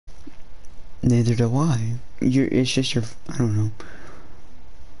Neither do I. It's just your, I don't know.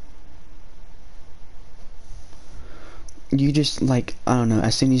 You just like, I don't know,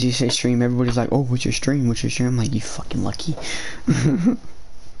 as soon as you say stream, everybody's like, oh, what's your stream? What's your stream? I'm like, you fucking lucky.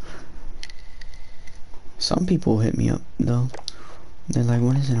 Some people hit me up, though. They're like,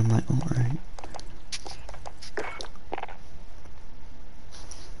 what is it? I'm like, oh, alright.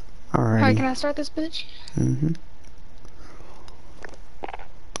 Alrighty. Alright, can I start this bitch? Mm-hmm.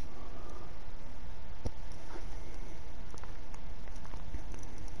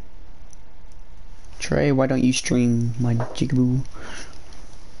 Trey, why don't you stream my jigaboo?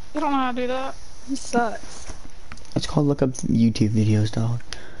 You don't know how to do that. He sucks. It's called look up YouTube videos, dog.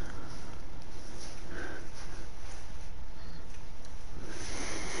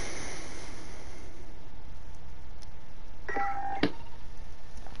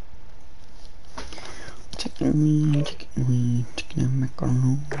 Chicken wing, chicken and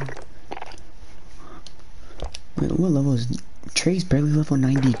macaroni. Wait, what level is Trey's barely level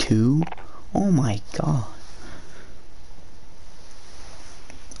 92? Oh my god.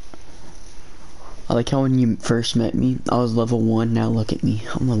 I like how when you first met me, I was level 1, now look at me.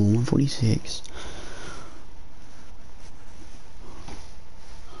 I'm level 146.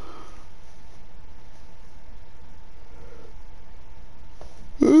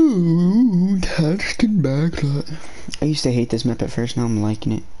 Ooh, testing backlight. I used to hate this map at first, now I'm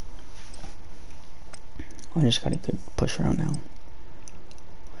liking it. I just got a good push around now.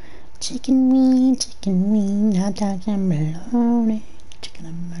 Chicken wing, hot dogs and bologna. Chicken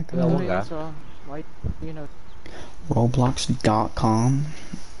and macaroni. Why, you know. Roblox.com.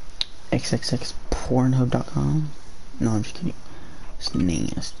 XXXpornhub.com. No, I'm just kidding. It's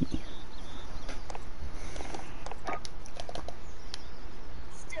nasty.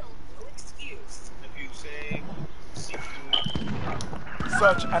 Still no excuse.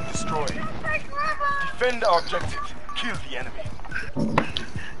 Search and destroy. Defend our objective. Kill the enemy.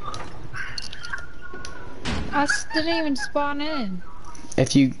 I didn't even spawn in.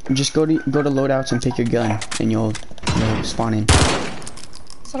 If you just go to loadouts and pick your gun, and you'll spawn in.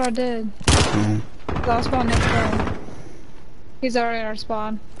 That's what I did. I'll spawn next round. He's already at our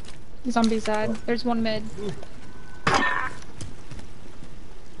spawn. He's on B side. There's one mid.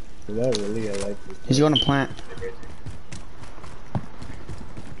 Is that really a like this? He's going to plant.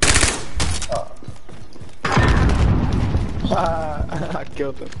 I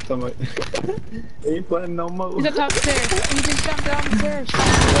killed him. Somebody. He ain't playing no more. He's up top stairs. He just jumped down the stairs.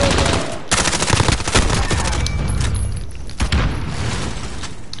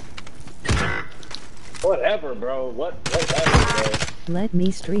 Whatever, bro. Whatever, bro. Let me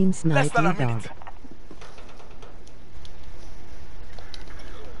stream Snipe Less than a dog. minute.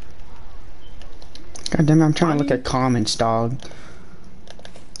 God damn it, I'm trying to look at comments, dog.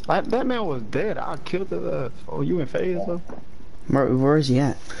 That man was dead. I killed his ass. Oh, you in phase though? Where is he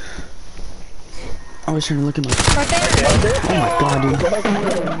at? I was trying to look at my. Right there. Oh my god, dude. Good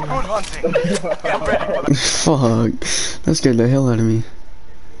hunting. Get ready for the Fuck. That scared the hell out of me.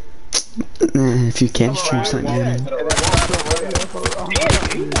 Nah, if you can stream something, man.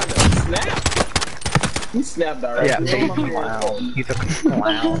 He snapped already. Yeah, he's a clown. He's a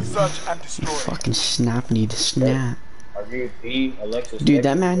clown. search and destroy. Fucking snap need to snap. Alexis. Dude,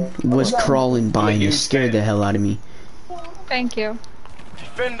 that man was crawling by and it scared the hell out of me. Thank you.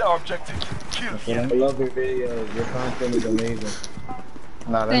 Defend our objective. Kill the I enemy. love your videos. Your content is amazing.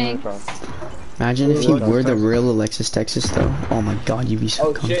 Nah, that's Thanks. no problem. Imagine if you were the real Alexis Texas, though. Oh my god, you'd be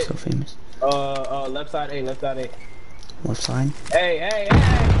so, shit. so famous. Left side A, left side A. Left side? Hey!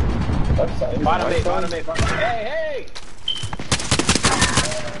 Left side. Bottom A, bottom A, bottom A. Hey!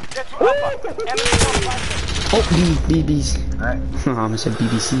 Get to Alpha. Enemy contact. Oh, BBs. I almost said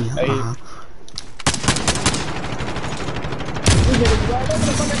BBC. Hey.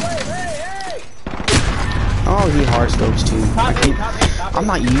 Oh, he hard scopes too. I'm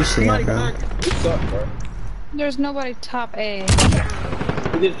not used to that, bro. What's up, bro? There's nobody top A. He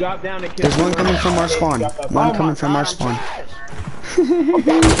just dropped down and killed. There's one coming from our spawn. One coming from our spawn.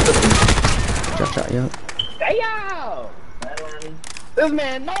 Drop shot, yep. Hey, yo! This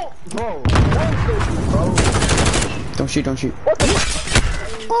man, no! Bro, bro. Don't shoot, don't shoot.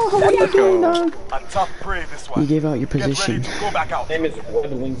 Oh, what are you doing, dog? A tough prey this one. You gave out your Get ready position. to go back out. Name is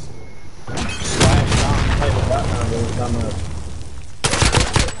Red Wings. What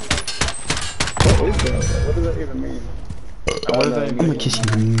is that? What does that even mean? What does that I'm gonna kiss you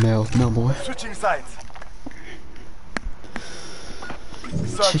in the mouth, no boy. Switching sides.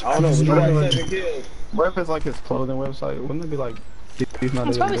 Search I don't know. and You destroy. got 7 kills. What if it's like his clothing website? Wouldn't it be like? He's not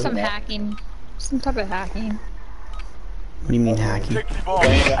It's even probably good? some hacking. Some type of hacking. What do you mean hacking? Take the bomb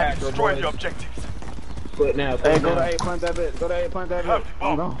and destroy the objectives. Quit now. Hey, Quit go to now. A, plant that bit. Go to A, plant that Have bit. the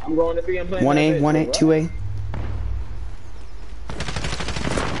I'm bomb. gone. I'm going to B and playing 1A, that 1A, bit, 2A.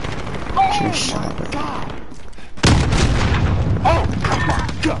 Oh Shoot, shot, bro.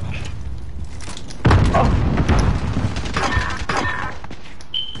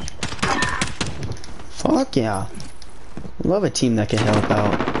 Fuck yeah. Love a team that can help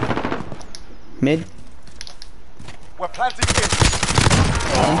out. Mid. We're planting it.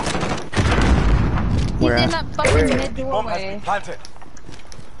 Where He's in at? that fucking mid The bomb has been doorway. planted.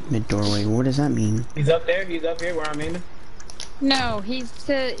 Mid doorway. What does that mean? He's up there. He's up here where I'm aiming. No,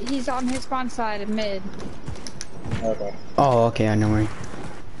 he's on his spawn side in mid. Okay. Oh, okay, I know where.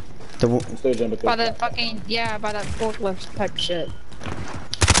 I'm still jumping. By the fucking, yeah, by that forklift type shit.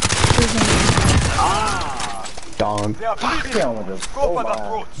 Dog. They are bleeding. Go for that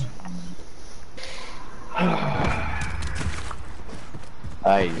road.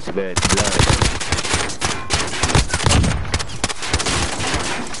 Ice, bad blood.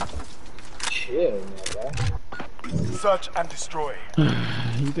 Chill, man. Search and destroy.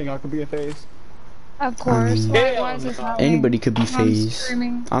 You think I could be a phase? Of course. mean, Why is this happening? Anybody could be I'm phase.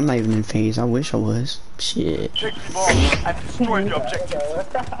 screaming. I'm not even in phase. I wish I was. Shit. Take the bomb and destroy the objectives.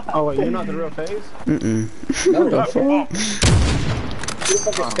 Oh, wait, you're not the real phase? Mm-mm. No, The Have the bomb.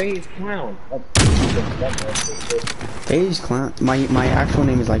 you're fucking phase clown. Phase clown. My actual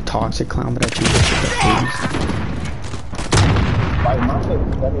name is like Toxic Clown, but I changed it to phase. Like, my face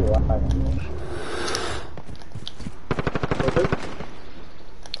is very loud.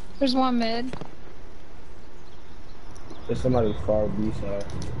 There's one mid. There's somebody far B side.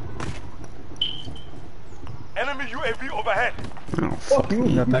 Enemy UAV overhead. Oh, fuck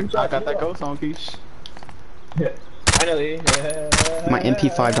me. I got that ghost on, Keish. Finally. My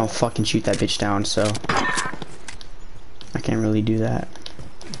MP5 don't fucking shoot that bitch down, so I can't really do that.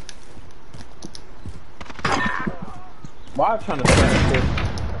 Why I'm trying to say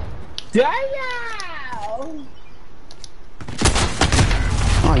this? Damn!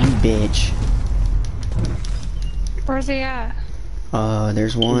 Oh, you bitch. Where's he at?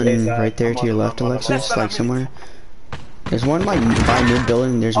 There's one right there to your left, Alexis, like somewhere. There's one like by mid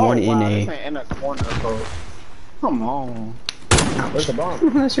building. There's one in This a. ain't in a corner, bro. Come on. Where's the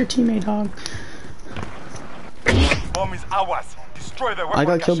bomb? That's your teammate, dog. Bomb is ours. Destroy the weapon. I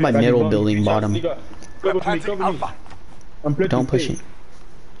got killed by cache. middle building bottom. We're planting Alpha. Don't push it.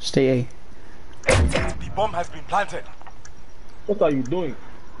 Stay A. The bomb has been planted. What are you doing?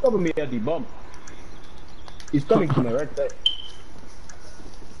 Cover me at the bomb. He's coming to me right there.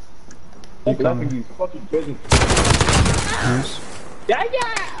 He's laughing, you fucking prison. Nice. Yeah,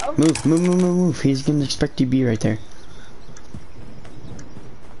 yeah! Move. He's gonna expect you to be right there.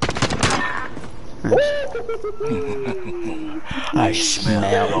 Nice. I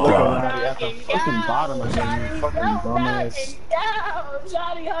smell blood. At the fucking bottom of that, you fucking dumbass.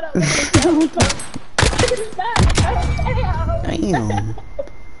 Damn.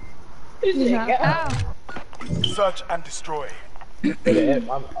 He's not out. Search and destroy.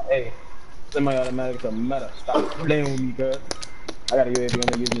 Hey, semi-automatic a meta. Stop playing with me, girl. I gotta UAV on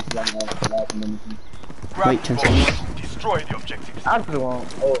the use this last minute. Grab Wait, the 10 bomb. seconds. Destroy the objectives. I just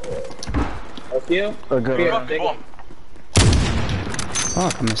want A kill? a good Here, Grab the take it. bomb.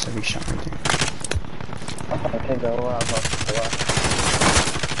 Fuck, I missed every shot right there. I think I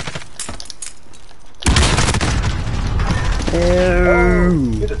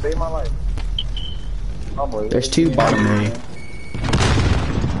Ew. You just saved my life. There's two bottom A.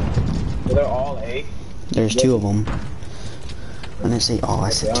 So they're all A. There's two of them. When I say all, I I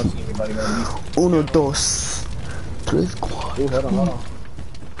said don't two. see anybody on me. Uno, dos, tres, cuatro. Ooh, hold on.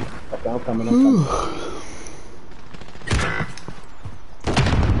 Okay, I'm coming.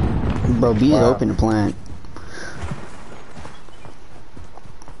 Bro, B is open to plant.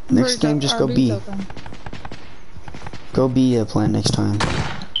 Next game, just go B. Go B to plant next time.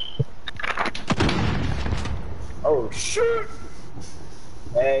 Oh, shit!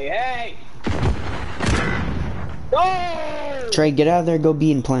 Hey! Go! Trey, get out of there, go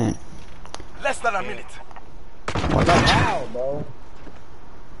B and plant. Less than a minute. How, bro?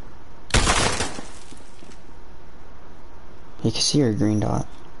 You can see her green dot.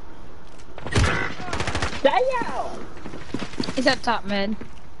 Damn! He's at top mid.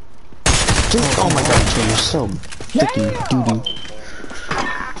 Dude, oh my god, Trey, you're so freaking doo-doo.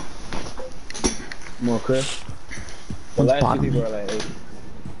 More Chris. The One's last two bottom. people are like, hey.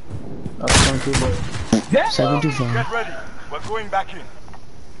 That's 725. Get ready. We're going back in.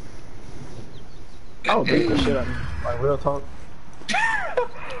 Oh, beat the shit out of me. Like, real talk.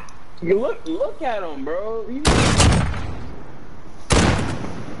 You look at him, bro.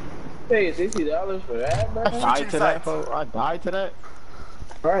 pay $60 for that, man. I died to that, bro. I died to that.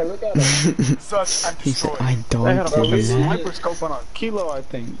 Alright, look at him. Search and He said, destroy. I They don't had a think fucking that. sniper scope on a kilo, I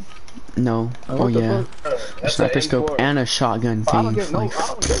think. No. Oh What the yeah. fuck? A That's sniper an scope M4. and a shotgun I don't thing. get no. I Like,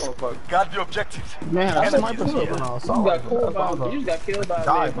 don't get no fuck. Guard the objectives. Man, a Enemy sniper is scope here. on a You assault got rifle. killed That's by, all you just got killed by a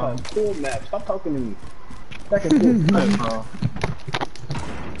Die, man bro. called Cool Map. Stop talking to me. Back and forth. Hey, bro.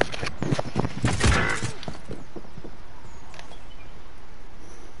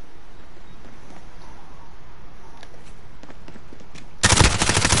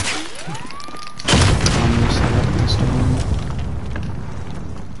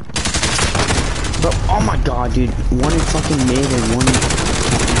 Bro, oh my god, dude. One in fucking mid and one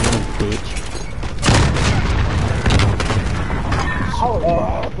bitch.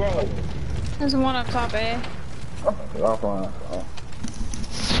 Oh, bro. There's one up top, eh? Off on.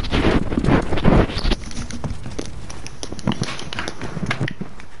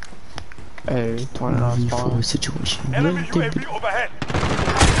 Hey, 29 For a spawn. situation. Enemy UAV overhead.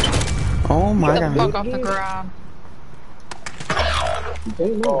 Oh my Get the fuck god. off the ground.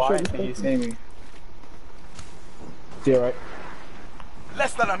 Oh, I didn't think you see me. See, right?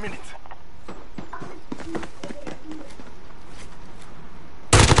 Less than a minute.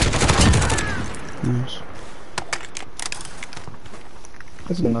 Nice.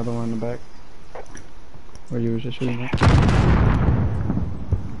 There's another one in the back. Where you was just shooting at.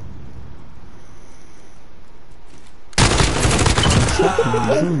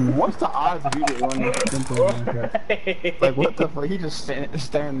 What's the odds of you get one of them like that? Like, what the fuck? He just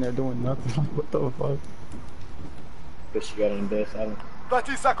standing there doing nothing. Like, what the fuck? But she got in this. I don't.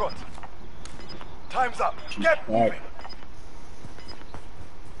 30 seconds. Time's up. Get Alright. moving.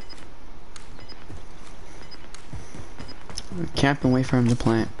 Camping, wait for him to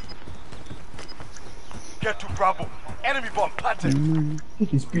plant. Get to Bravo. Enemy bomb planted.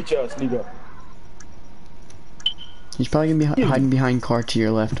 He's bitch ass nigga. He's probably gonna be hiding behind car to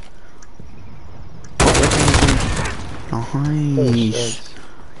your left. Nice.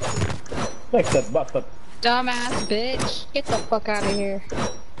 Next up, butt up. Dumbass bitch. Get the fuck out of here.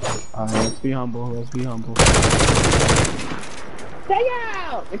 Alright, let's be humble. Let's be humble. Stay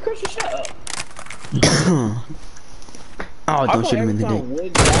out! And Christian, shut up. Oh, don't shoot him in the dick.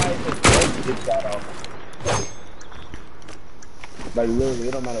 Wood dies, his legs get shot off. Like literally,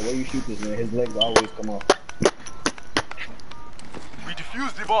 it don't matter where you shoot this man, his legs always come off. We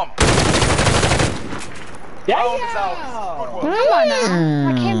defused the bomb. Yeah! Round is ours. Good work. Come on now.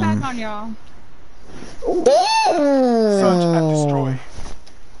 I came back on y'all. Search and destroy.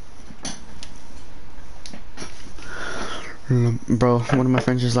 Bro, one of my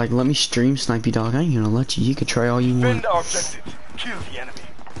friends was like, let me stream snipe you, dog. I ain't gonna let you. You can try all you Defend want. our objective. Kill the enemy.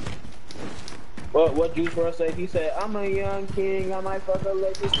 What Juice WRLD say? He said, I'm a young king, I might fuck up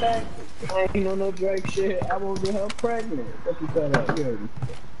like this tag. I ain't on no Drake shit, I won't get her pregnant. What you said that? You heard me.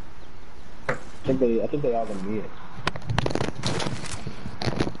 I think they all gonna be it.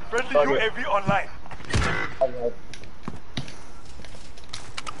 Friendly Okay. UAV online.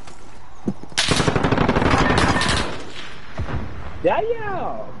 Yeah.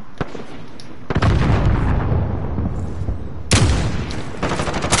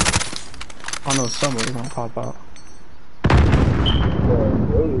 I know somebody's gonna pop out.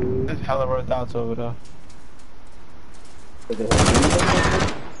 There's hella red dots over there.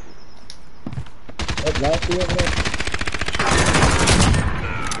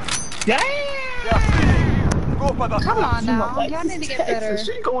 Yeah! Go for the Come on now. Y'all need to get better.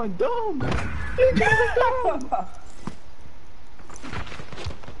 She going dumb.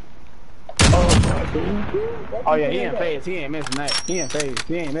 Oh yeah, he ain't phase. He ain't missing that. He ain't phase.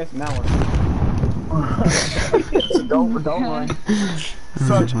 He ain't missing that one. So don't run.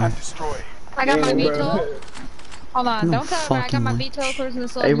 search and destroy. I got my Yeah, VTOL. bro. Hold on, No don't tell me I got my fucking VTOL cruising the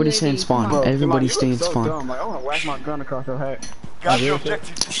slow. Everybody stay in UAV. spawn. Come on. Everybody You stay in look so spawn. dumb. Like, I wanna whack my gun across your head. Guard the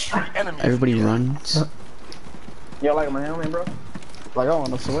objective. Destroy enemy. Everybody runs. You like my helmet, bro? Like, I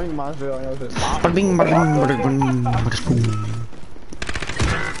wanna swing my shit on your shit. Bada bing, bada bing, bada bing, bada boom.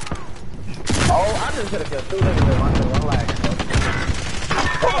 Oh, I just hit a kill 2 niggas in my shit. I'm like,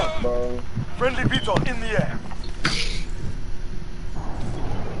 Bro. Friendly beetle in the air.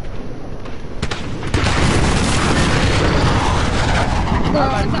 On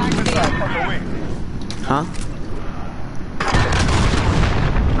the way. Huh?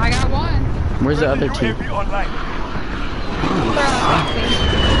 I got one. Where's the other two? UAV online.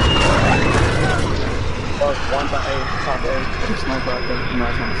 They're on one by A, top A. Sniper, I think. No,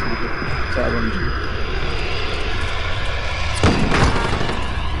 it's not a sniper. So I wouldn't shoot.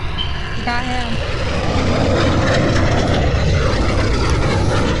 Got him.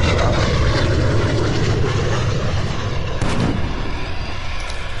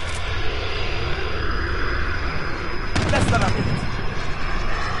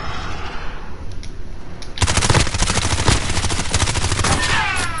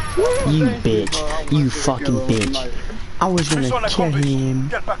 You bitch. You fucking bitch. I was gonna kill him.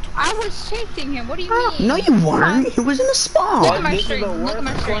 Get back to I was chasing him. What do you mean? No, you weren't. He was in the Look at spawn. my This is stream. the Look at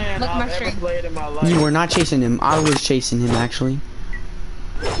my worst stream. plan Look at my I've ever stream. played in my life. You were not chasing him. I was chasing him, actually.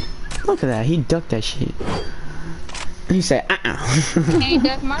 Look at that. He ducked that shit. He said, He ain't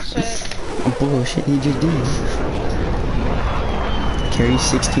duck my shit. Bullshit, he just did. Carry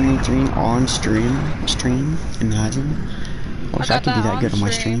 16-3 on stream. Imagine. I wish I could do that good on my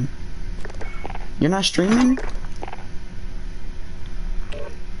stream. You're not streaming?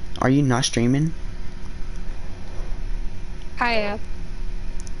 Are you not streaming? I am.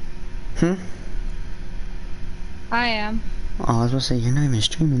 I am. Oh, I was gonna say, you're not even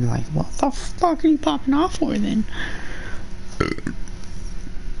streaming. Like, what the fuck are you popping off for then?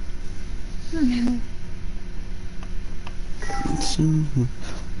 Let's see.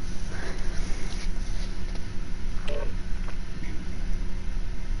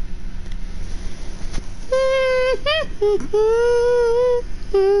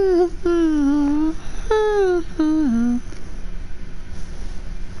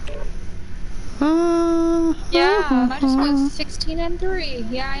 Yeah, I just went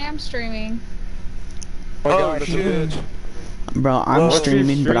 16-3. Yeah, I am streaming. Oh shit. Bro, I'm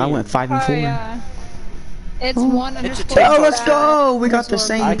streaming, but I went 5 and 4. Oh yeah. It's one underscore. Oh, let's go! We got the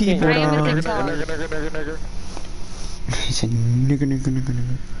same people, I am a dog. TikTok. He said,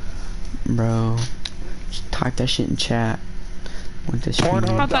 nigga. Bro, just type that shit in chat. With this stream.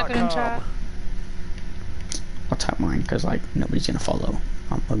 I'll type it in chat. I'll type mine, cause like nobody's gonna follow.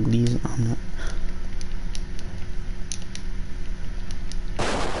 I'm ugly. I'm not.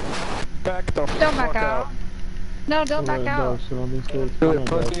 Back the Don't back out. No, don't back out. Do it,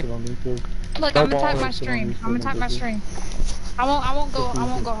 pussy. Look, I'm gonna type my stream. I'm gonna type my stream. I won't go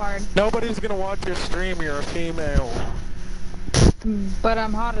hard. Nobody's gonna watch your stream. You're a female. But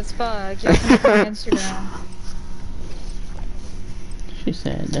I'm hot as fuck. Y'all can find me on Instagram. She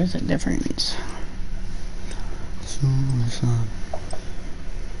said, "There's a difference."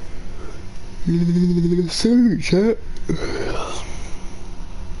 Sorry, chat.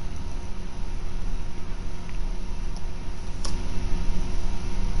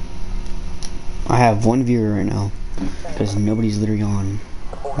 I have one viewer right now, because nobody's literally on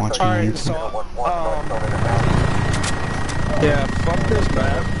watching my Alright, YouTube. so, yeah, fuck this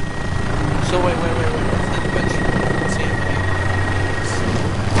map. So wait. Let's see if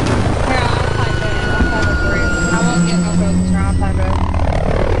Here, I'll type it. I'll type it for you. I won't get no votes here. I'll type it.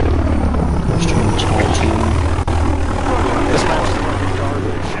 This map's fucking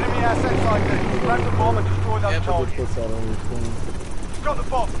garbage. enemy assets ID. Grab the bomb and destroy those Yeah, targets. Got the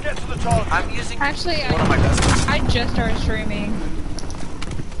bomb. Get to the target. I'm using Actually, one of my best. I just started streaming.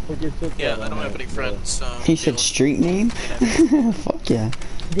 Yeah, I don't have any friends, so... He said street name? Fuck yeah.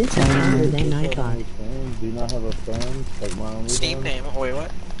 This is harder than I thought. Do you not have a friend? Like my only Steam name. Oh, wait,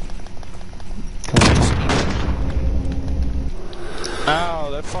 what? Ow,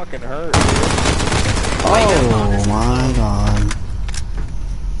 that fucking hurt. Oh my god.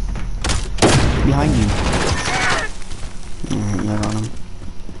 Behind you. Alright, yeah, got him.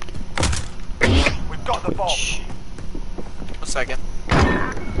 We've got the bomb. 1 second.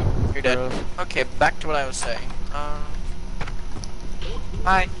 You're dead. Okay, back to what I was saying.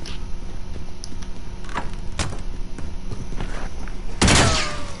 Hi.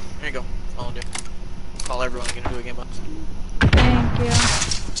 There you go. I'll do. Call everyone and do a game up. Thank you.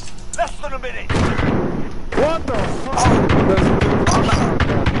 Less than a minute. What the fuck?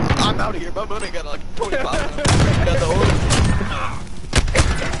 I'm out of here. My money got like 25. You got the whole...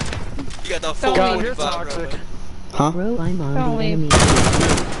 You got the full God, you're 25 toxic. bro. Huh? Bro, I'm on Don't the leave. enemy.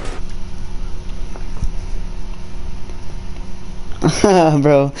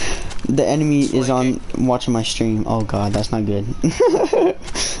 Bro, the enemy is on watching my stream. Oh god, that's not good.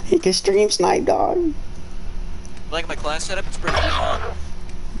 He can stream snipe, dog. Like my class setup, it's pretty good.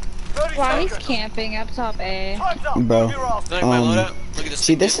 30 Wow, he's seconds. camping up top A. Time's up. Bro. Move your ass. Like my loadout. Look at this.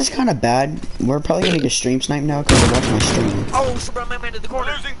 See, this is kind of bad. We're probably gonna get stream snipe now because we're watching my stream. Oh, so bro, my man in the We're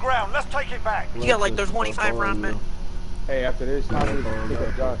corner. losing ground. Let's take it back. Yeah, like there's 25 round men. Hey, after this, pick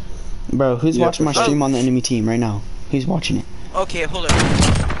up Josh. Bro, who's Yeah, watching my for stream on the enemy team right now? Who's watching it? Okay, hold on.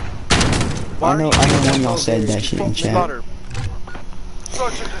 I know one of y'all said that shit in chat. Spotter.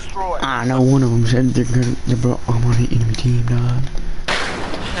 Search and destroy. I know one of them said bro, I'm on the enemy team, dog.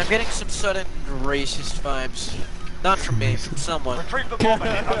 I'm getting some sudden racist vibes. Not from me, from someone. Retrieve the bomb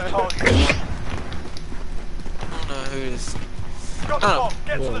and hit those targets. I don't know who it is. Got the bomb.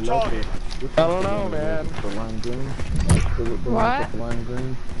 Get to the target. I don't know, man. The lime green. What? The lime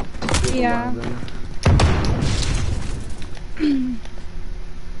green. Yeah.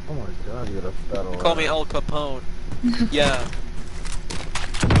 Call me Al Capone. Yeah.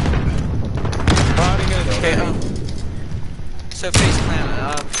 Okay, so FaZe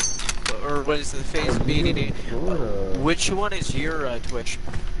Clan, or what is the FaZe BDD? Which one is your Twitch?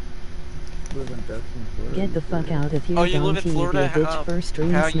 Get the fuck out of here. Oh, you live don't in Florida? Be a bitch first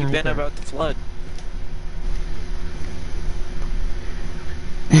stream How you been sniper. about the flood?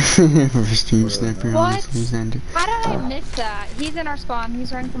 First stream sniper. What? Xander. How did I miss that? He's in our spawn.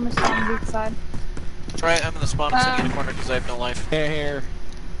 He's running from our spawn on the side. Right, I'm in the spawn. I'm sitting in the corner because I have no life. Here.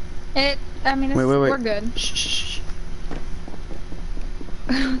 I mean, it's, Wait. we're good. Shh.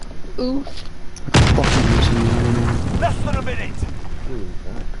 Oof. Fucking losing me, I don't know. Less than a minute.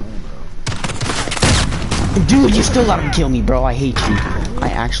 Dude, you still let him kill me, bro. I hate you. I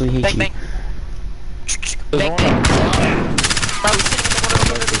actually hate Bang, you. bang. Bang, bang. Bro, he's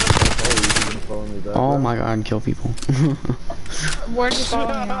sitting in the corner. Oh my god, kill people. Where'd you follow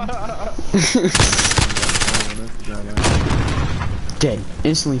me on? Dead.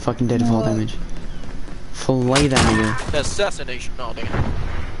 Instantly fucking dead of fall damage. Fillet that nigga. Assassination. No, dang it.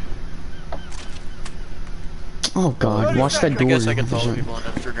 Oh god, watch that door. I guess I can follow people on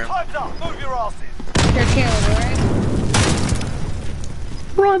Instagram. Time's up. Move your asses. You're Caleb, right?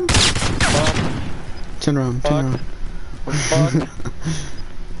 Run! Turn around. Bro,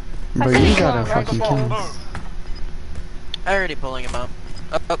 you gotta fucking kill him. Move. I already pulling him out.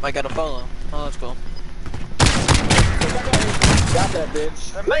 Oh, I got a follow. Oh, that's cool. Got that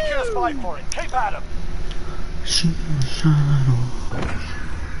bitch. They're making us fight for it. Keep at them.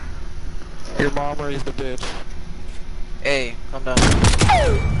 Your mom raised a bitch. Hey, calm down.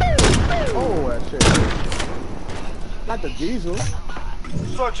 Oh, that shit. Not the diesel.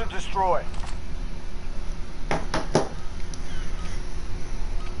 Search and destroy.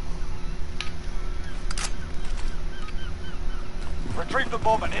 Retrieve the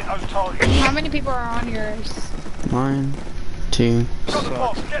bomb and hit those targets. How many people are on yours? 1, 2. Got the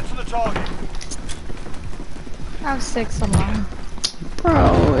bomb. Get to the target. I have 6 alone.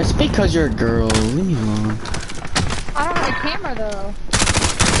 Bro, it's because you're a girl. Leave me alone. I don't have a camera though.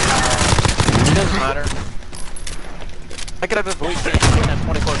 It doesn't matter. I could have a voice game at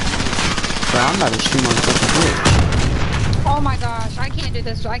 24. Bro, I'm about to stream on fucking Twitch. Oh my gosh, I can't do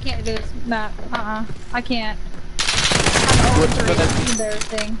this. I can't do this, Matt. I can't. I'm over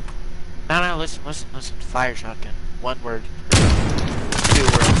embarrassing. No, listen. Fire shotgun. 1 word. 2 words.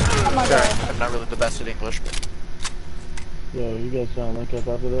 Oh my Sorry, god. I'm not really the best at English, but... Yo, you guys trying to link up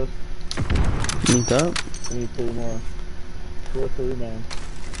after this? Link up? We need 3 more. 2 or 3, man.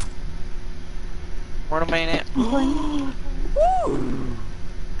 Where am I at?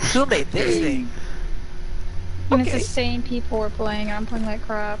 Who made this thing? And it's the same people we're playing, and I'm playing like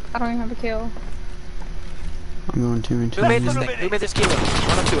crap. I don't even have a kill. I'm going 2 and 2. Who made this thing? Who made this kilo?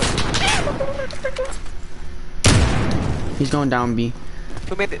 Run up to it. He's going down B.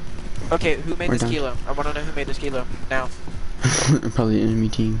 Who made it? Okay, who made We're this done. kilo? I want to know who made this kilo. Now. Probably the enemy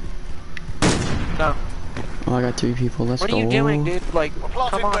team. No. Oh, I got 3 people. Let's What go. are you doing, dude? Like,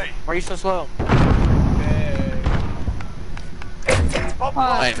 planting come on. B. Why are you so slow? Bomb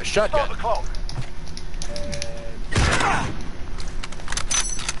I have a planted. shotgun. Start the clock.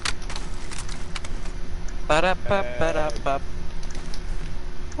 Ba-da-ba-ba-da-ba.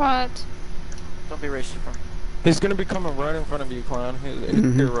 What? Don't be racist, bro. He's gonna be coming right in front of you, clown.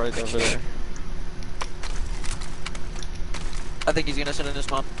 You're right over there. I think he's gonna sit in this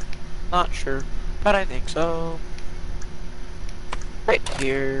one. Not sure, but I think so. Right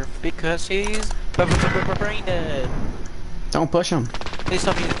here, because he's brain dead. Don't push him. Please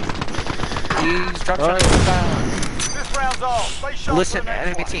tell me he's drop shotting down. This round's off. Stay sharp. Listen, for the next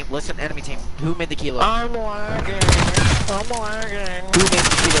enemy one. team. Listen, enemy team. Who made the kilo? I'm lagging. I'm lagging. Who made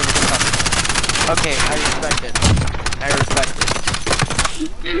the kilo with the cup? Okay, I respect it. I respect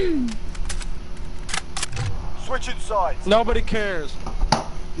it. Switching sides. Nobody cares.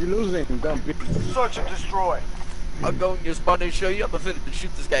 You're losing, dumb bitch. Search and destroy. I'm going to spawn and show you. I'm gonna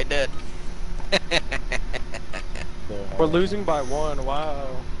shoot this guy dead. We're losing by 1. Wow.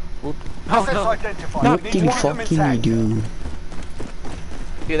 Oh Assets no. identified. What Need the to keep fuck them can you intact. do?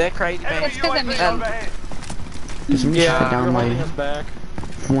 Dude, that crazy man. Enemy It's 'cause I'm UAV young. overhead. Did somebody Yeah, shut down You're my holding us back.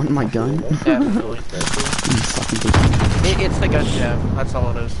 my gun? You Definitely. fucking bitch. It's the gun jab. That's all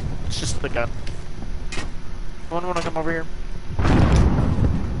it is. It's just the gun. Anyone wanna come over here?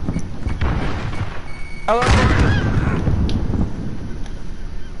 Hello.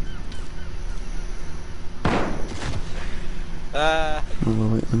 Oh,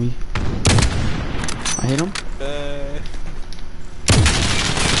 wait, let me. I hit him.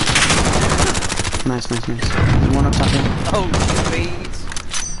 Nice. There's one up top there. Oh, spades.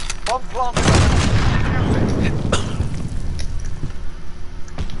 Bomb planted. Defuse it.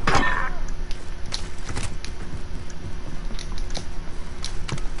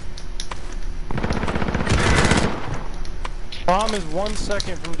 Bomb is 1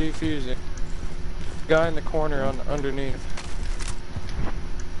 second from defusing. Guy in the corner on underneath.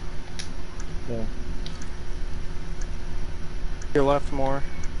 Yeah. Your left more.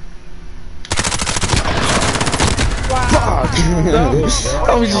 Fuck!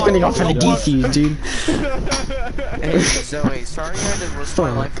 I was just gonna go for the defuse, dude. Hey, Zoe, sorry I had to risk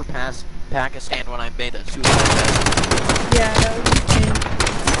my life for Pakistan when I made a suicide test. Yeah, that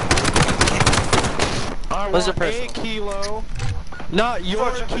I Was want it personal? a kilo, not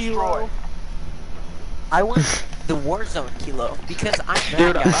your Search and kilo. destroy. I want the Warzone kilo because I'm that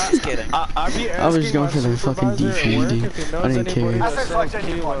Dude, guy. Just kidding. I was just going for the fucking defuse, dude. If he I knows didn't anybody care. that Assets sells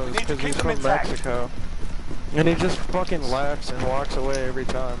identified. kilos, We need to because keep he's them from intact. Mexico. And he just fucking laughs and walks away every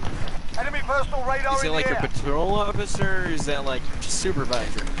time. Enemy personal radar Is in it like the a air. patrol officer or is that like just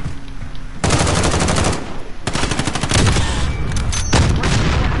supervisor?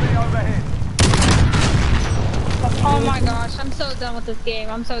 Overhead. Oh my gosh, I'm so done with this game.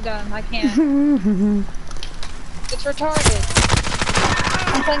 I'm so done. I can't. It's retarded.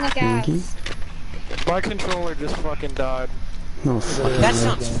 I'm playing like ass. My controller just fucking died. No, fuck. That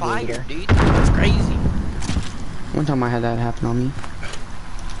sounds fire, dude. That's crazy. One time I had that happen on me.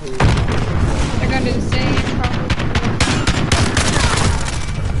 They're gonna do the same. Probably.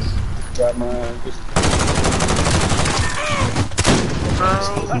 Got my just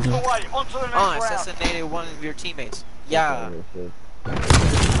That's the way. On to the next Oh, round. assassinated one of your teammates. Yeah.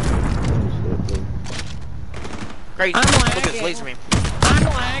 Crazy. I'm Look at this lagging. laser beam. I'm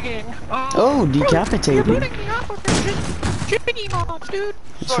lagging. Oh, decapitated. me off with your shipping emotes, dude.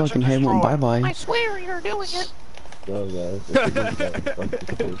 This fucking head went I bye-bye. swear you're doing it. go, guys.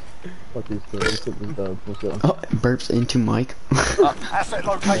 Fuck these kids. What's up? Oh, burps into mic. Asset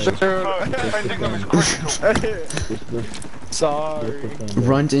location confirmed. Defending them is critical. Sorry.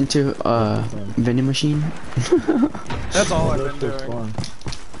 Runs into vending machine. That's all I've been doing.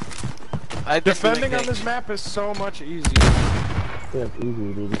 Defending on this map is so much easier. Yeah, it's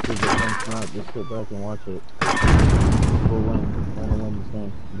easy, dude. This is the fun map. Just sit back and watch it. We'll win. We'll win this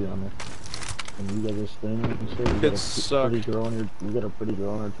game, to be honest. And you guys are streaming and shit. You got a pretty girl on you got a pretty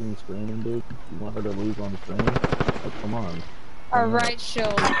girl on our team streaming, dude. You want her to lose on stream? Like, come on. Our right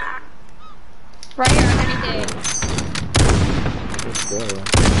shield. Right here, underneath Let's go.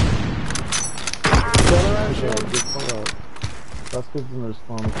 Just hold up. That's good in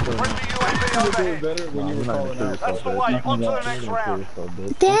response. Friendly UAV overhead. Better when you call it out. That's the way. On to the next round.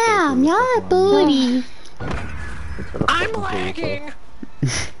 Damn, y'all are booty. I'm lagging.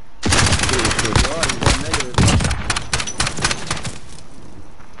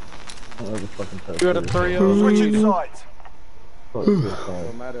 You had a 3-0. Switching sides. Fuck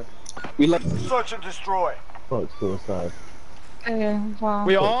suicide. matter. Search and destroy. Fuck suicide. Wow.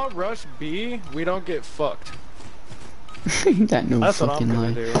 We all rush B, we don't get fucked. That no That's what I'm fucking gonna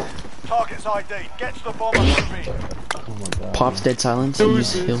lie. do. Target's ID. Get to the bomb and move Oh my god. Pops dead silence and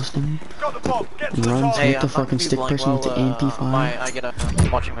just heals them. Got the bomb. Get to the Runs target. with the fucking stick person with the MP5. I get a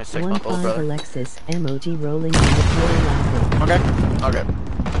watching my 6 month old 1-5 brother. Alexis emoji rolling on the floor laughing.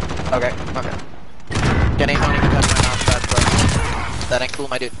 Okay. Can anyone even touch my mouse pad, bro? That ain't cool,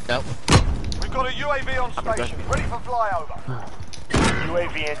 my dude. Nope. We've got a UAV on station. Ready for flyover.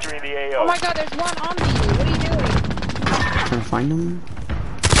 UAV entering the Oh AO. my god, there's one on me. What are you doing? Trying to find him.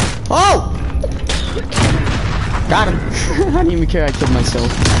 Oh! Got him. I didn't even care I killed myself.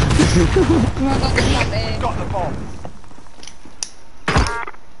 I'm gonna go get top A. Got the bomb.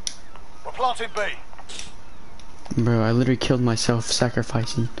 We're planting B. Bro, I literally killed myself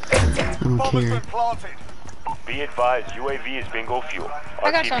sacrificing. I don't Bomb has care. been planted. Be advised, UAV is bingo fuel.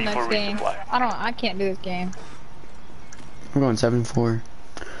 I got you on RTB next for game. resupply. I can't do this game. We're going 7-4.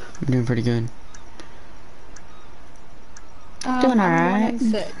 I'm doing pretty good. Doing alright.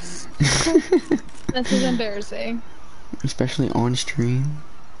 6. This is embarrassing. Especially on stream.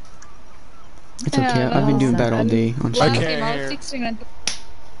 It's Yeah, okay, I've been doing bad all day on Last stream. game I was 16 and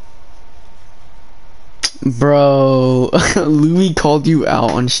Bro, Louis called you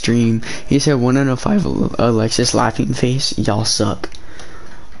out on stream. He said 1 out of 5 Alexis laughing face. Y'all suck.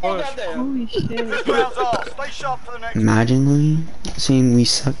 holy shit. This round's off. Stay sharp for the next. Imagine Louis saying we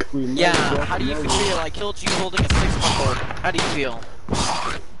suck. Yeah, how do you feel? I killed you holding a 6 month old. How do you feel?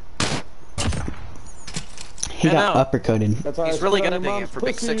 He I got know. uppercutted. He's really gonna be for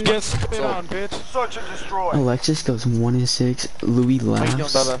big 6 Get months spit old. on, bitch. Search and destroy. Alexis goes 1 in 6. Louis How you doing,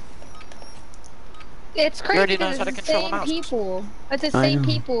 laughs. brother? It's crazy already knows because how to it's the control a same mouse. people. It's the I same know.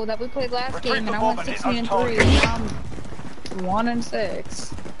 people that we played last Retrieve game, the and I bomb went and hit 16 and those 3. targets. Now I'm 1 and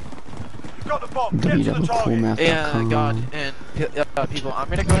 6. You've got the bomb. Get to the target. www.coolmap.com. God, and people, I'm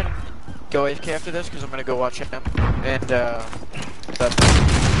gonna go ahead and go AFK after this because I'm gonna go watch him. And that's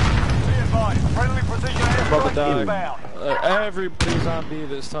Be advised. Friendly precision About to airstrike die. inbound. Everybody's on B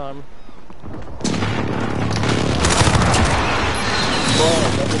this time.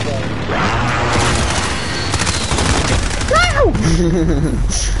 Dude,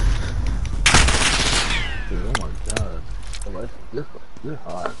 oh my god. You're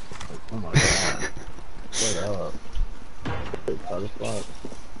hot. Like, oh my god. Shut up. Wait, try to spot.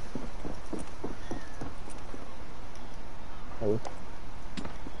 Oh.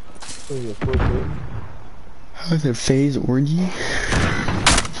 Oh, you're full team. How's a phase orgy?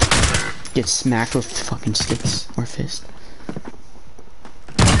 Get smacked with fucking sticks or fist.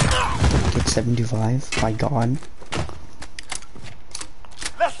 Get 725. By God.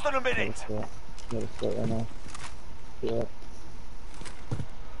 Less than a minute. Gotta start right now. Yeah.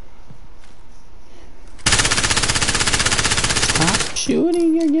 Stop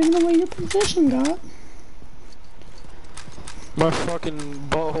shooting. You're giving away your position, God. My fucking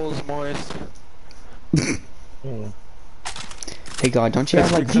butthole's moist. Yeah. Hey God, don't you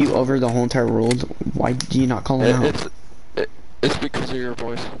have like view over the whole entire world? Why do you not call him out? It's because of your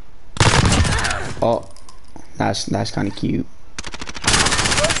voice. Oh, that's kind of cute.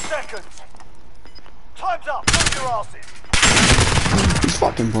 30 seconds. Time's up. Move your asses. He's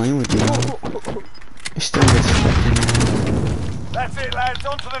fucking playing with you. You're still disrespecting That's it, lads.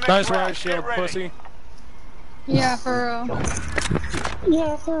 On to the next Nice round. ride, Get shield, ready. pussy. Yeah, for real.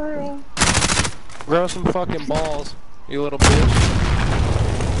 Yeah, for real. Grow some fucking balls, you little bitch.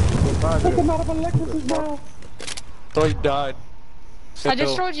 Take him out of Alexis's mouth. Thought he died. I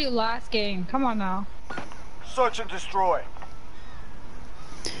destroyed you last game. Come on now. Search and destroy.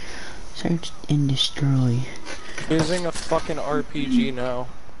 you. Search and destroy. Using a fucking RPG now.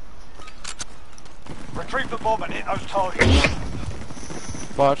 Retrieve the bomb and hit those targets.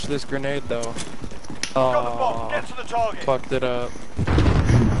 Watch this grenade though. Got the bomb. Get to the target. Fucked it up.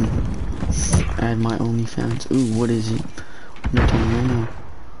 Add my OnlyFans. Ooh, what is it? I'm telling you.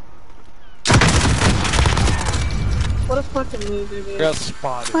 What a fucking loser, dude. Got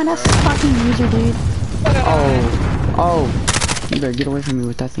spotted. What a fucking loser, dude. Oh. You better get away from me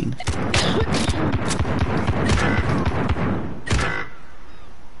with that thing.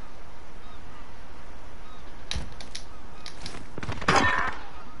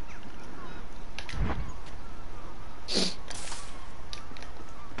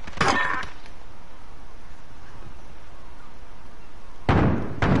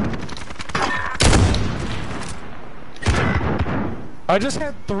 I just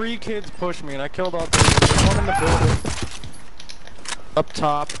had 3 kids push me and I killed all 3. There's one in the building. Up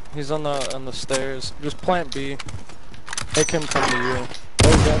top. He's on the stairs. Just plant B. Make him come to you.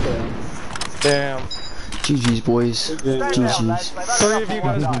 Damn. GG's, boys. GG's. 3 of you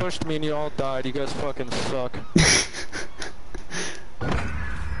guys pushed me and you all died. You guys fucking suck.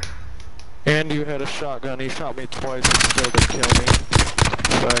 And you had a shotgun. He shot me twice and still didn't kill me.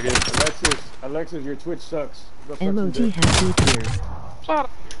 Alexis, your Twitch sucks. MOG happy tears.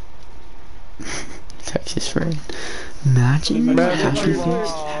 Texas friend. Matching? Happy face?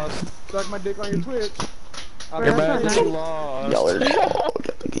 Suck my dick on your Twitch. You're mad that you lost. Y'all are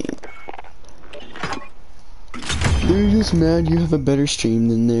They're just mad you have a better stream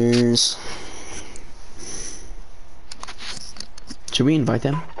than theirs. Should we invite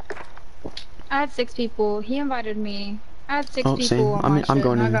them? I had 6 people. He invited me. I had 6 people. Same. On my I'm shit,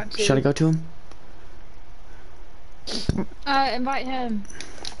 going and I in. got 2. Should I go to him? Invite him.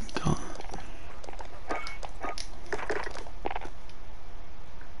 Go.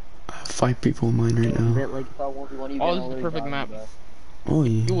 I have 5 people in mine right now. Oh, this is the perfect map. Oh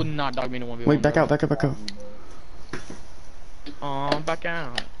yeah. You would not dog me in a 1v1. Wait, back out, back out, back out. Back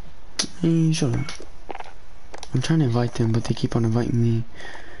out. Hey, shut up. I'm trying to invite them, but they keep on inviting me.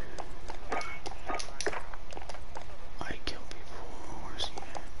 I kill people. Where's he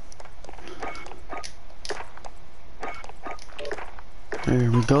at?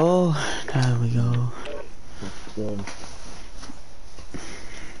 There we go. There we go. Good.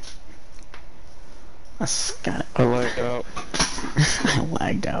 I got it. I lagged out. I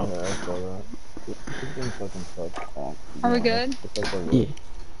lagged out. Yeah, I saw that. This game fucking sucks. Are we good? It's like Yeah.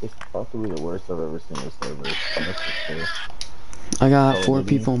 It's possibly the worst I've ever seen this server. That's for sure. I got 4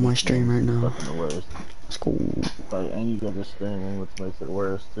 people on my stream right now. Fucking the worst. It's cool. Like, and you guys are streaming, which makes it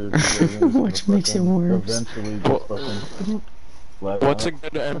worse too. Which makes it worse. Eventually, just fucking. What's a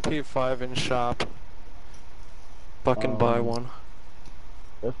good MP5 in shop? fucking buy one.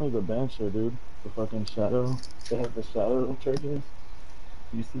 Definitely the Banshee, dude. The fucking Shadow. They have the Shadow churches.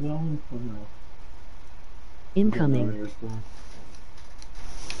 You see that one? Or no? Incoming.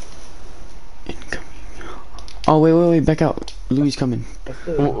 Oh wait, back out. Louis coming.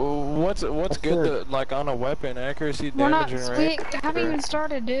 What's good like on a weapon? Accuracy, damage, and range? We haven't even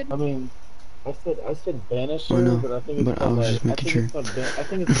started, dude. I mean, I said Banisher, Oh, no, but I think it's but called I was like, just making sure. I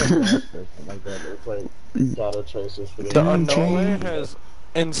think it's called Banisher or something like that. It's like Shadow Chasers for The the Anole has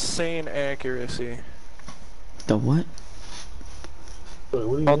insane accuracy. The what? Wait,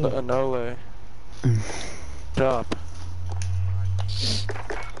 what do you Called mean? the Anole. Stop.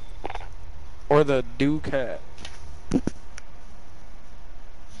 Or the Ducat.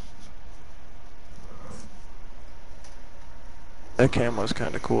 That camo's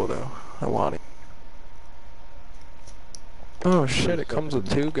kinda cool though. I want it. Oh shit, it comes with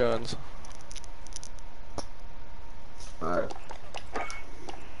 2 guns. Alright.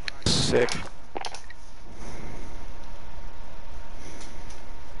 Sick.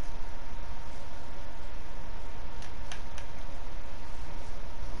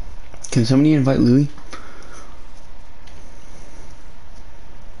 Can somebody invite Louis?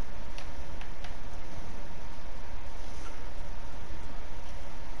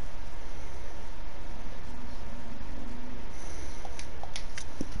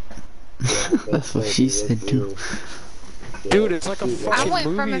 That's what she said too. Dude, it's like a fucking I went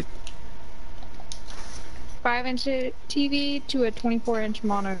from movie. a 5-inch TV to a 24-inch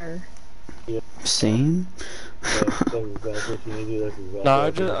monitor. Same? No,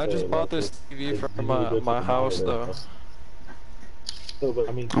 I just bought this TV for my house though.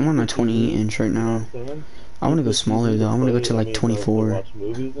 I'm on a 28-inch right now. I want to go smaller though. I want to go to like 24.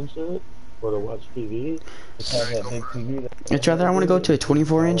 Or to watch TV. It's rather I want to go to a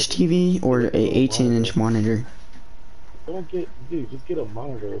 24-inch TV or a 18-inch monitor. Dude, just get a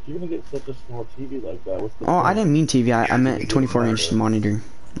monitor. If you're gonna get such a small TV like that, what's the Oh, point? I didn't mean TV. I meant 24-inch monitor.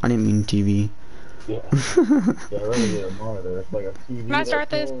 I didn't mean TV. Yeah. Yeah, I'd rather get a monitor. It's like a TV. Can I start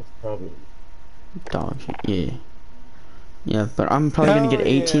this? Probably. Dog shit, yeah. Yeah, but I'm probably gonna get an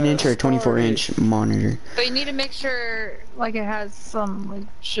 18-inch or a 24-inch monitor. But you need to make sure, like, it has some, like,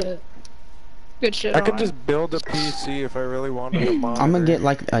 shit. Good shit. I could just build a PC if I really wanted a monitor. I'm gonna get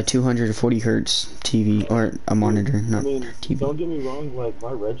like a 240 hertz TV or a monitor, not I mean, TV. don't get me wrong. Like my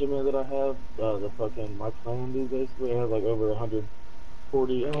regiment that I have, my clan dude basically I have like over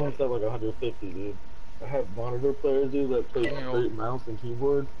 140. I almost have like 150, dude. I have monitor players, dude, that play straight mouse and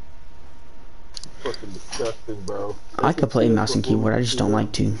keyboard. Fucking disgusting, bro. I could play mouse and keyboard. I just don't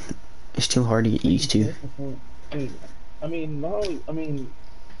like to. It's too hard to get used to. Dude,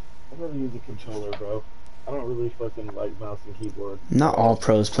 I'd rather use a controller, bro. I don't really fucking like mouse and keyboard. Not all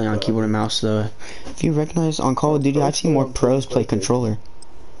pros play on keyboard and mouse though. If you recognize on Call of Duty, I've seen more pros play controller.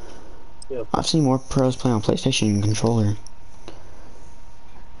 I've seen more pros play on PlayStation and controller.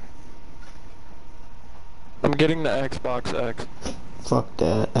 I'm getting the Xbox X. Fuck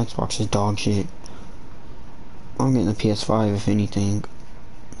that. Xbox is dog shit. I'm getting the PS5 if anything.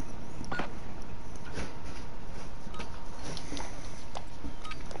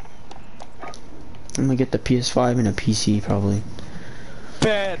 I'm gonna get the PS5 and a PC probably.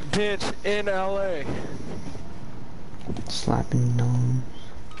 Bad bitch in LA. Slapping nose.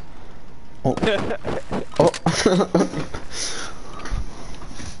 Oh. Oh.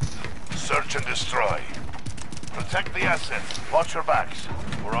 Search and destroy. Protect the assets. Watch your backs.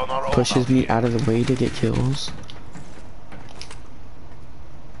 We're on our own. Pushes me out of the way to get kills.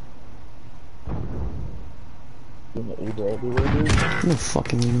 No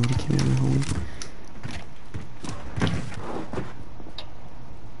fucking way nobody came in my home.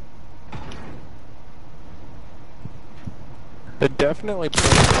 It definitely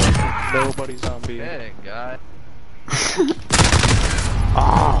plays like nobody's on B. Hey, God.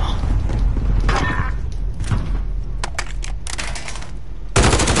 Ah!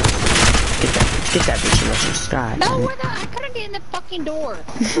 Get that bitch in the sky. No, I couldn't get in the fucking door.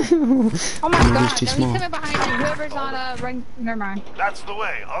 Oh my god, no, he's coming behind you. Whoever's on a ring. Never mind. That's the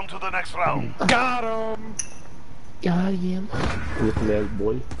way. On to the next round. Got him! Got him. With that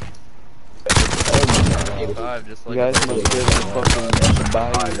boy. Just You guys must give the fucking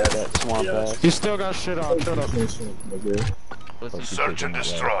bayou that swamp ass. You still got shit on, shut up. Search and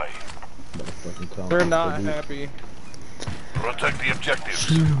destroy. They're not happy. Protect the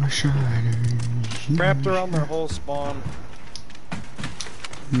objectives. Wrapped around their whole spawn.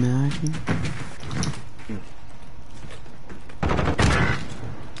 Imagine.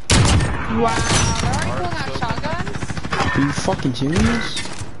 Wow, they're already pulling out shotguns? Are you fucking serious?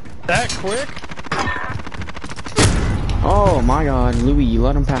 That quick? Oh my god, Louis, you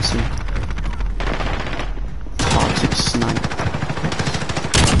let him pass you. Toxic snipe.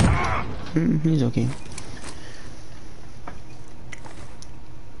 He's okay.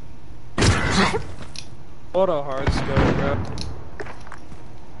 What a hard scope, bro.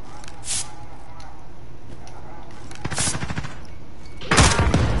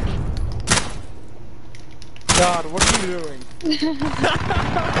 God, what are you doing?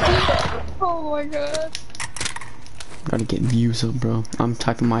 Oh my god. Gotta get views up, bro. I'm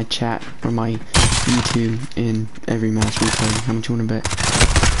typing my chat or my YouTube in every match we play. How much you wanna bet?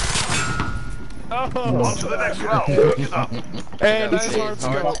 Oh, On to the next round. Pick it up. Hey, nice hard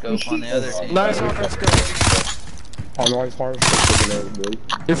scope. on the other team. Nice hard scope. Alright, hard.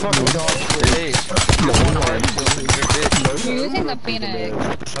 You're fucking dog. Hey, You're using the Phoenix.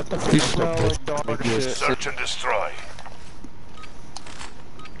 You smell like dog shit. Search and destroy.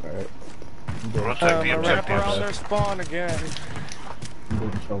 Alright. Protect the Wrap around objectives. their spawn again. I'm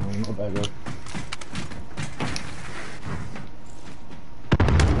getting shoveling. No back up.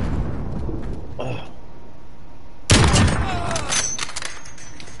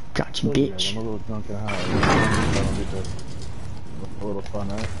 Got you, bitch. I'm a little drunk and high. I don't get this. A little fun,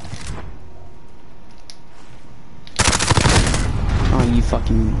 right? Oh, you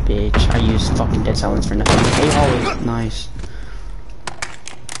fucking bitch. I used fucking dead silence for nothing. Hey, always. Nice.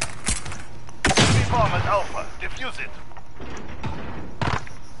 Enemy bomb at Alpha. Defuse it.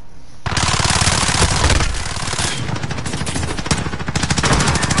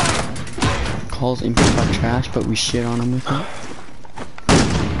 Calls MP5 trash, but we shit on him with it.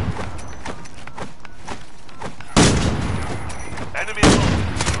 Enemy alone.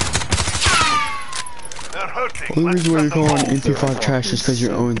 They're hurting. The only Let's reason why you're set them calling all. MP5 trash is because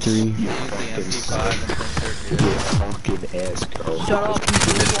you're 0-3. Shut up.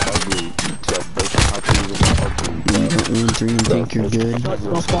 You're 0-3 and think you're good.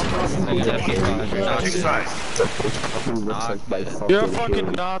 You're a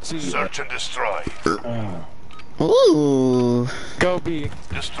fucking Nazi. Search and destroy. Ooh. Go B.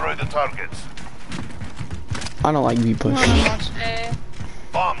 Destroy the targets. I don't like B push.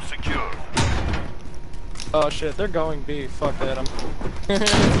 Bomb secured. Oh shit, they're going B. Fuck that.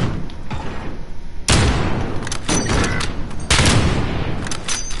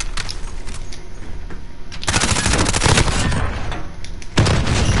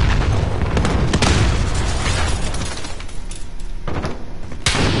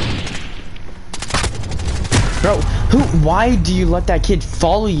 Bro, why do you let that kid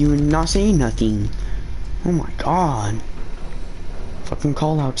follow you and not say nothing? Oh my god. Fucking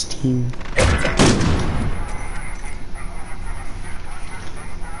callouts team.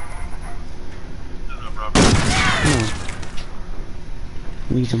 No.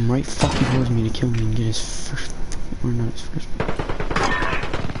 Leads him right fucking towards me to kill me and get his first, or not his first.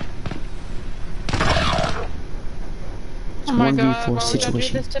 Oh my god, why would you do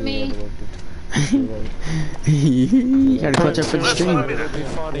situation. this to me? You gotta clutch up for the Let's stream. not be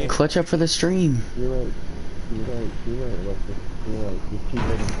that. Clutch up for the stream. You're right. You're right. You're right, Lester. You're right. Just keep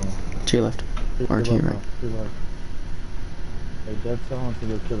waiting for him. To your left. Or to your right. To your left. Hey, dead silence to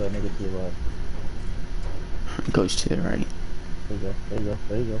go kill that nigga to your left. Goes to the right. There you go. There you go.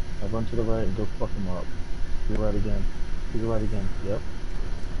 There you go. Now run to the right and go fuck him up. To your right again. To your right again. Yep.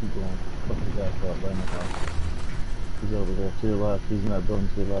 Keep going. Fuck his ass up right in the house. He's over there. To your left. He's in that building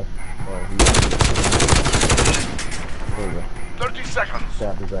to your left. Oh, he's... There you go. 30 seconds.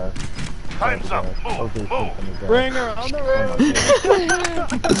 Stab his ass. Time's up. Move. Okay, Move. Bring her on the road.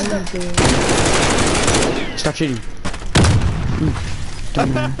 Stop shooting.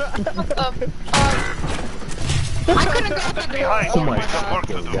 I couldn't go to the door. Behind Oh you. my We have work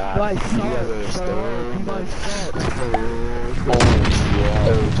to do.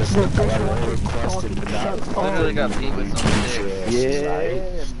 Literally got beat with something.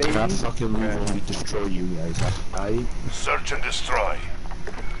 Yeah, baby. Not fucking move when we destroy you guys. Search and destroy.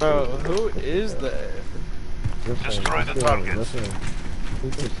 Bro, who is that? Destroy the targets.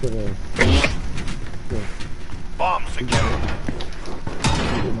 Bomb secured.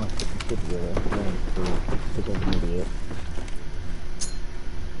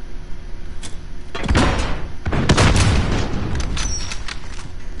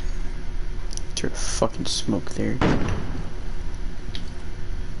 There's fucking smoke there.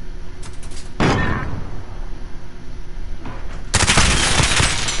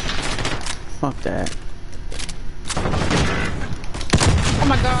 Fuck that. Oh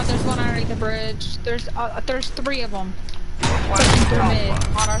my god, there's one underneath the bridge. There's 3 of them. Pushing through mid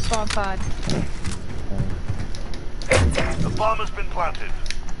on our spawn side. The bomb has been planted.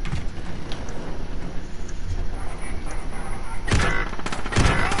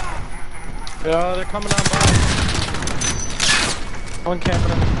 Yeah, they're coming on by. One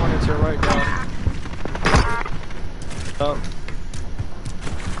camping in the corner to your right, guys. Oh.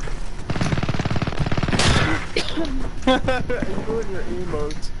 You and your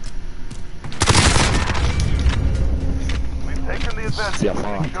emotes. We've taken the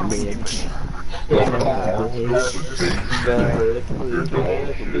advantage.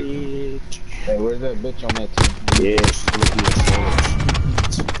 Hey, where's that bitch on that team? Yes.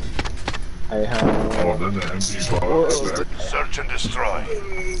 Hey, how? Search and destroy.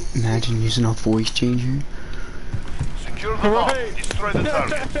 Imagine using a voice changer. Secure the bomb. Destroy the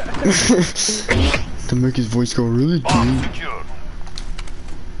target. To make his voice go really Bomb deep. secured.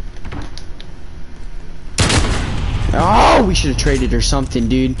 Oh, we should have traded or something,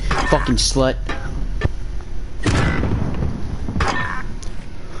 dude. Fucking slut.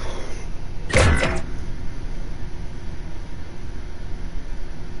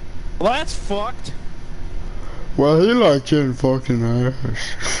 Well, that's fucked. Well, he likes getting fucking ass.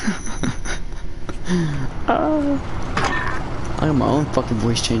 I got my own fucking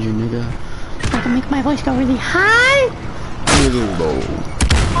voice changer, nigga. I can make my voice go really high, really low.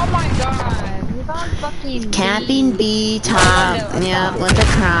 Oh my god, he's on fucking Camping B top, yeah, with a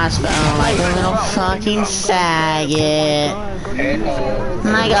crossbow, like a little fucking faggot.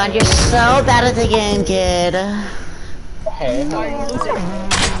 My god, you're so bad at the game, kid.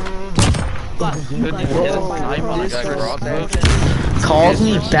 Calls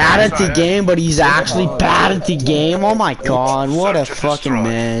me bad at the game, but he's actually bad at the game. Oh my god, what a fucking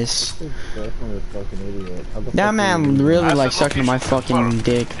mess. That man really likes sucking my fucking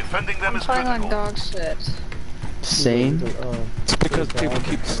dick. I'm trying on dog shit. Same. It's because people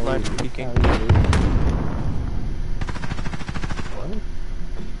keep sniper peeking.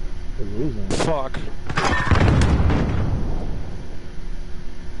 Fuck.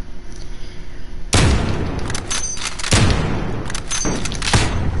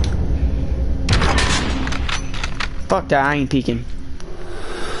 Fuck that, I ain't peeking. I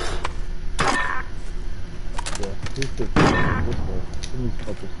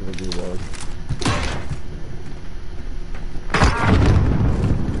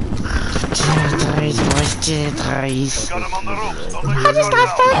just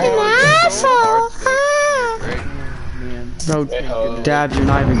got fucking asshole. Bro, Dabs, you're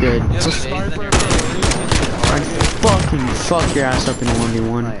not even good. I fucking fuck your ass up in a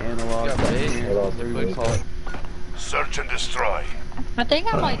 1v1. Search and destroy. I think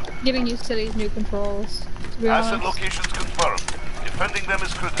I'm like getting used to these new controls, to be Asset honest. locations confirmed. Defending them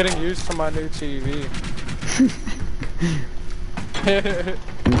is critical. Getting used to my new TV.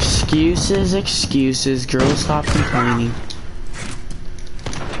 Excuses, excuses. Girls, stop complaining.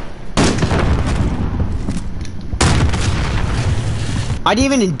 I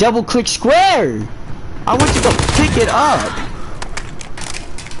didn't even double click square. I went to go pick it up.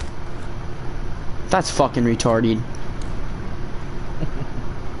 That's fucking retarded.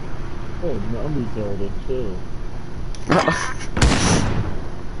 Oh, no, I'm retarded, chill.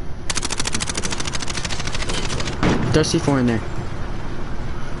 Throw C4 in there.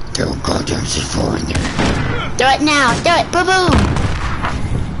 Don't go throw C4 in there. Do it now! Do it! Boom boom!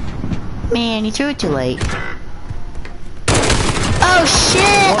 Man, you threw it too late. Oh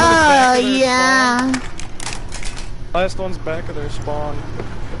shit! Oh yeah! Last one's back of their spawn.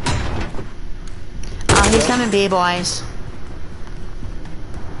 Oh, he's coming B, boys.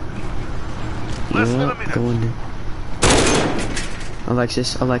 Yep, go in there.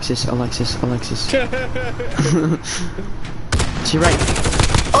 Alexis, Alexis, Alexis, Alexis. To your right.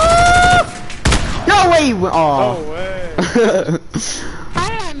 Oh! No way! Oh. No way! How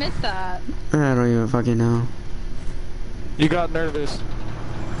did I miss that? I don't even fucking know. You got nervous.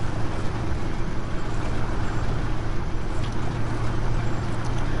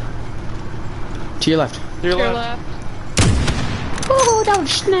 To your left. To your left. Oh, don't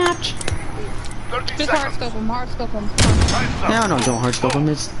snatch. Just hard scope him, hard scope him. No, no, don't hard scope him.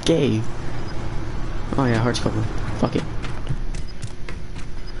 It's gay. Oh yeah, hard scope him. Fuck it.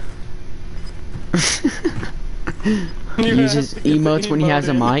 He uses emotes when he has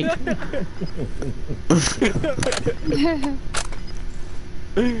a mic.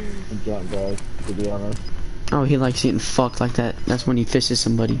 I'm drunk, guys, to be honest. Oh, he likes getting fucked like that. That's when he fishes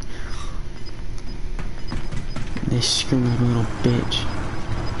somebody. They scream like a little bitch.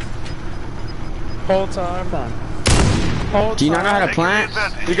 Whole time. Whole Do you not know how to plant?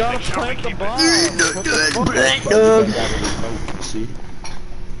 You gotta plant the bomb.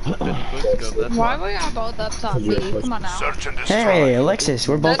 Why were y'all both up top B? Come on now. Hey, Alexis,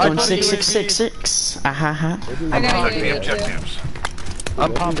 we're both on 6666. Ahaha. I gotta Take the get it too. objectives.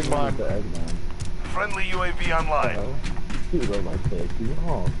 I'm popping mine. Friendly UAV online. Dude, I like that.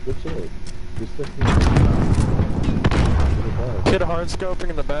 Oh, good shit. Just Kid hard scoping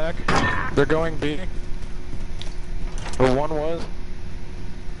in the back. They're going B. Or one was.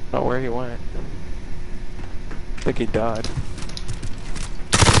 Not where he went. I think he died.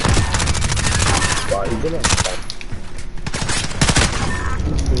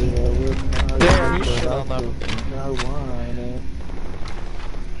 Damn, you shit on them.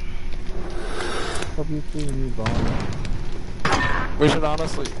 We should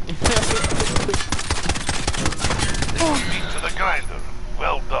honestly. To the grinder.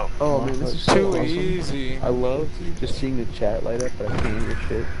 Well done. Oh man, this is too so awesome. easy. I love just seeing the chat light up, but I can't hear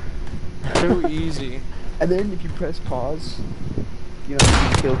shit. Too easy. And then if you press pause, you don't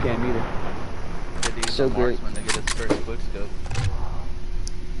have to kill cam either. So great. When they get his first quick scope.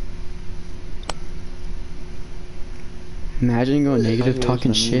 Imagine going negative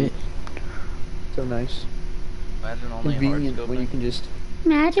talking shit. So nice. Imagine only convenient when you can just.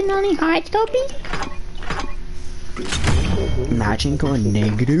 Imagine only hard scoping. Imagine going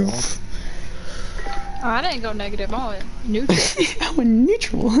negative. Oh, I didn't go negative. I went neutral. I went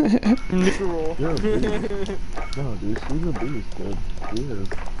neutral. Neutral. No, dude, Season B is good. Weird.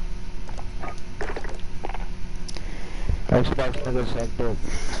 Xbox never sucked up.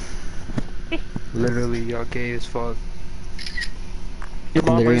 Literally, y'all gay as fuck. Your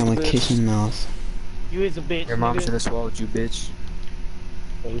mom Literally, raised I'm a gonna bitch. kiss his mouth. You is a bitch. Your mom should have swallowed you, bitch.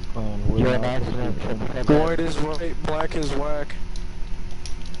 You're an accident. White is right, black is whack.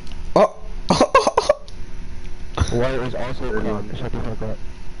 Oh! White is also wrong. Shut the fuck up.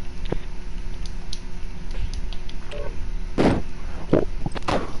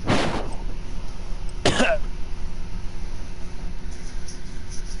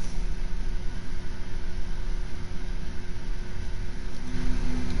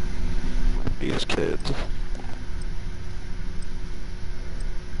 These kids.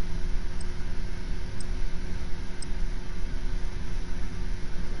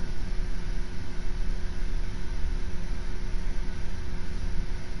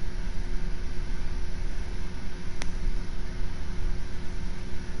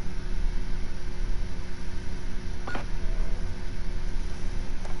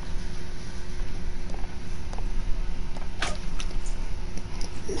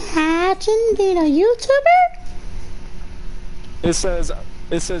 Imagine being a YouTuber? It says,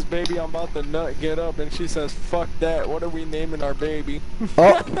 baby, I'm about to nut, get up, and she says, fuck that, what are we naming our baby?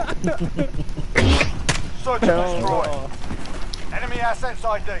 Oh! Search and destroy. Enemy assets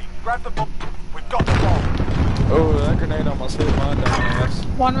ID. Grab the bomb. We've got the bomb. Oh, that grenade almost hit my dumb ass.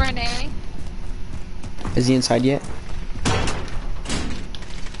 One right A. Is he inside yet?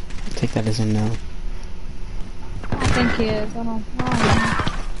 Take that as a no. I think he is. I don't know.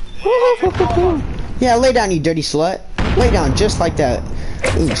 Yeah, lay down, you dirty slut. Lay down, just like that.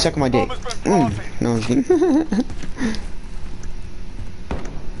 Ooh, suck my dick. No, I'm just kidding.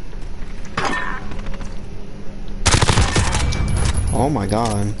 Oh my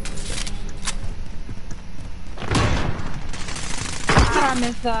god. How did I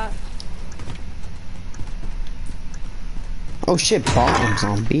miss that? Oh shit, bombs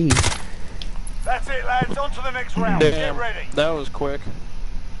on B. That's it, lads. On to the next round. Damn, Get ready. that was quick.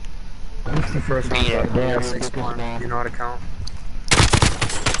 That's the first one. You know how to count.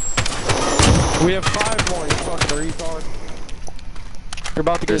 We have 5 more, you fucking retard. You're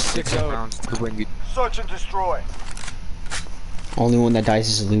about to get 6-0. rounds to win. Search and destroy. Only one that dies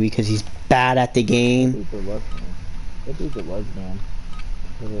is Louis because he's bad at the game. That dude's a leg man.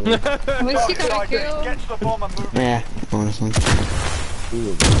 At least he got a kill. Get to the bomb and move. Yeah, honestly.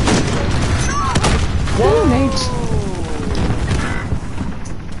 Whoa, mates.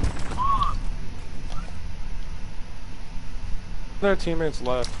 Their teammates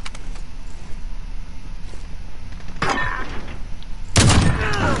left.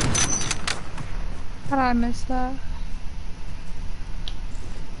 How did I miss that?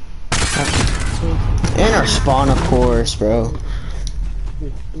 And our spawn, of course, bro.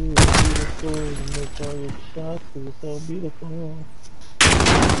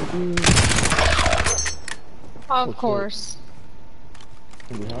 Of course.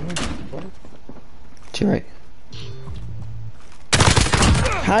 To your right.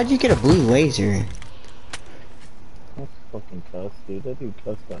 How'd you get a blue laser? That's fucking cuss, dude. That dude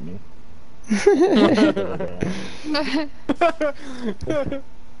cussed at me.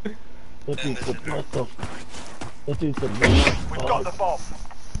 That dude said, what the f. That dude said, We've got the bomb.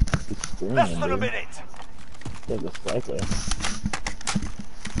 Less than a minute. Like a cycler.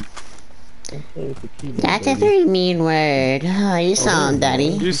 That's a very mean word. Oh, you saw him, Daddy.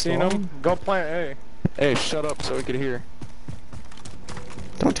 You seen him? Go plant A. Hey, shut up so we could hear.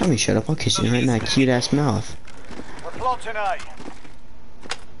 Don't tell me shut up. I'll kiss you right in that cute ass mouth. We're planting A.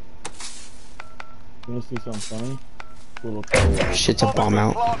 You wanna see something funny? Little Shit's a bomb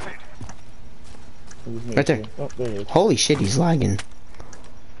out. Right there. Oh, there it is. Holy shit, he's lagging.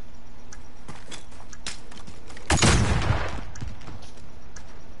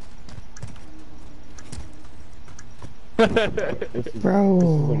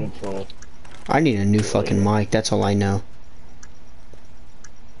 Bro. I need a new fucking mic, that's all I know.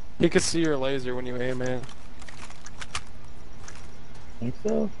 He could see your laser when you aim in. Think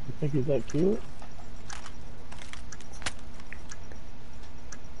so? You think he's that cute?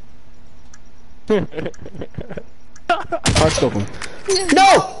 Hardscope him. No!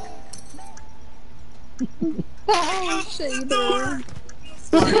 Oh shit, you better.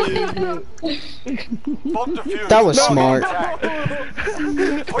 That was smart.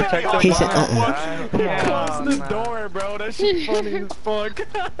 He said, Close the door, bro. That shit funny as fuck.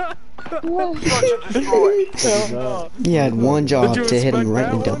 He had one job to hit him right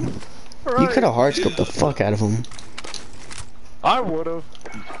in the dump. You could have hardscoped the fuck out of him. I would've.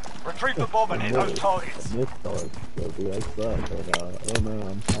 Retrieve the bomb and hit those targets. This dog, dude, I suck, but oh man,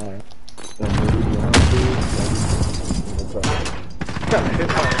 I'm fine.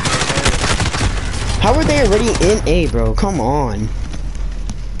 How are they already in A, bro? Come on.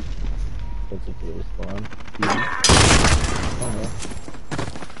 That's a good spawn.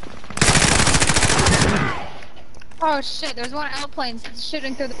 Oh shit, there's one outplane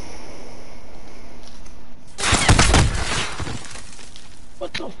shooting through the.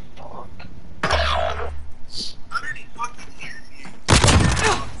 What the fuck?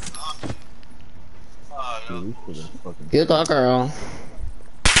 Good luck, girl.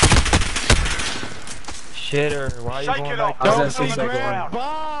 Shitter, why you going like How's that? that 6 going?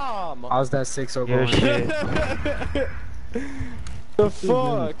 Bomb! How's that 6 going? Shit. The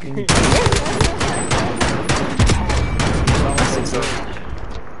fuck?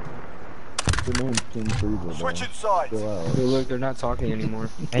 Switching sides. Hey, look, they're not talking anymore.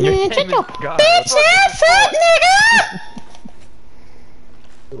 And you're bitch ass up, nigga!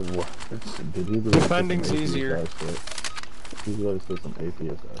 Defending's easier. These guys say some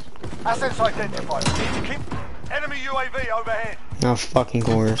atheist ass. Assets identified. Need to keep enemy UAV overhead. No fucking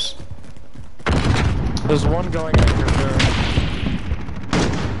course. There's one going at your door.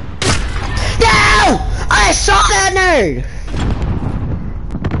 No! I saw that nerd!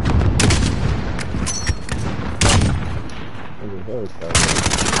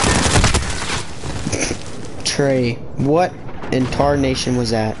 Trey, what in tarnation was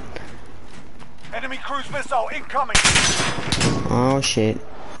that? Enemy cruise missile incoming. Oh shit.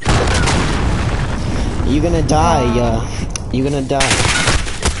 You gonna die, you gonna die.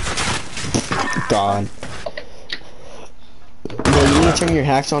 God. Bro, you need to turn your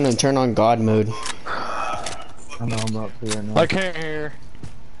hacks on and turn on God mode. I know I'm about to right now. I can't hear.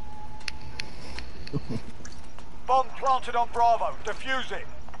 Bomb planted on Bravo. Defuse it.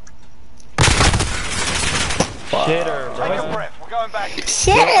 Shitter, Take a breath. We're going back.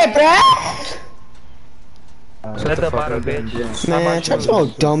 Shit, bro! Shut the fuck up, bitch. Man, shut your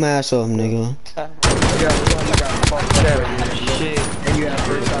dumb ass up, nigga. Shit. And you have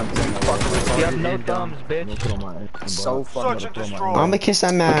first option. You have no thumbs, bitch. So Search and destroy. I'ma kiss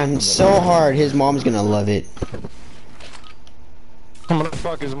that man so hard, his mom's gonna love it. I'm gonna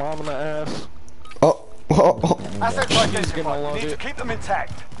fuck his mom in the ass. Oh, oh, oh. Assets She's gonna identified. love Need to it. keep them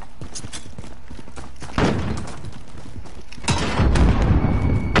intact.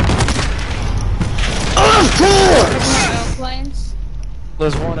 Of course! Airplanes.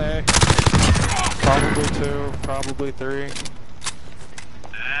 There's one A. Probably 2, probably 3.